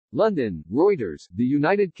London, Reuters. The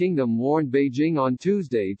United Kingdom warned Beijing on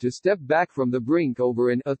Tuesday to step back from the brink over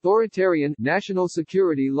an authoritarian national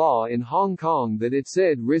security law in Hong Kong that it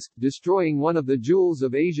said risked destroying one of the jewels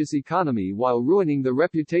of Asia's economy while ruining the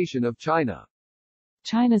reputation of China.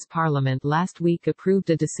 China's parliament last week approved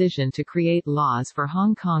a decision to create laws for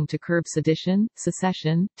Hong Kong to curb sedition,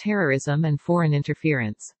 secession, terrorism and foreign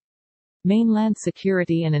interference. Mainland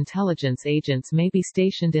security and intelligence agents may be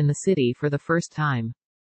stationed in the city for the first time.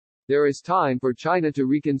 There is time for China to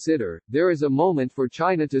reconsider. There is a moment for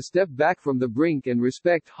China to step back from the brink and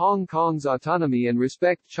respect Hong Kong's autonomy and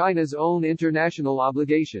respect China's own international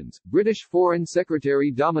obligations, British Foreign Secretary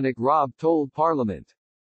Dominic Raab told Parliament.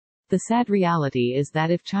 The sad reality is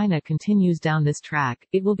that if China continues down this track,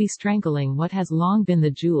 it will be strangling what has long been the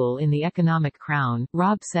jewel in the economic crown,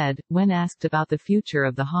 Raab said, when asked about the future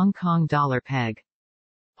of the Hong Kong dollar peg.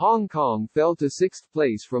 Hong Kong fell to sixth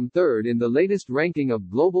place from third in the latest ranking of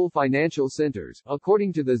global financial centers,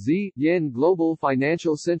 according to the Z/Yen Global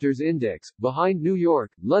Financial Centers Index, behind New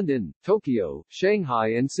York, London, Tokyo,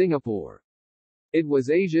 Shanghai and Singapore. It was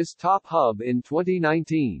Asia's top hub in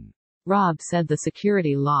 2019. Raab said the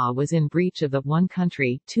security law was in breach of the one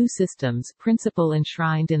country, two systems principle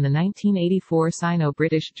enshrined in the 1984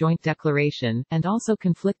 Sino-British Joint Declaration, and also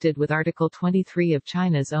conflicted with Article 23 of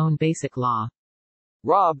China's own basic law.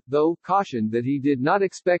 Raab, though, cautioned that he did not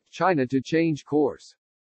expect China to change course.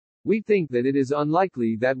 "We think that it is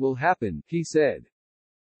unlikely that will happen," he said.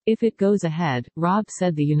 If it goes ahead, Raab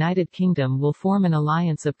said the United Kingdom will form an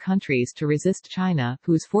alliance of countries to resist China,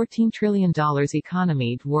 whose $14 trillion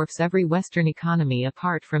economy dwarfs every Western economy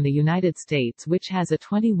apart from the United States, which has a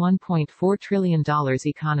 $21.4 trillion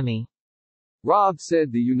economy. Raab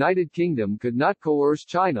said the United Kingdom could not coerce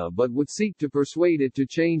China but would seek to persuade it to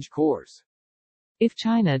change course. If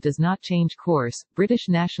China does not change course, British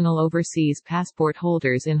national overseas passport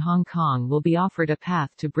holders in Hong Kong will be offered a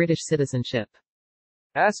path to British citizenship.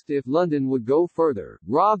 Asked if London would go further,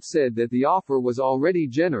 Raab said that the offer was already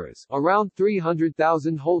generous. Around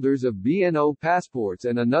 300,000 holders of BNO passports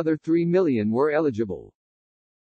and another 3 million were eligible.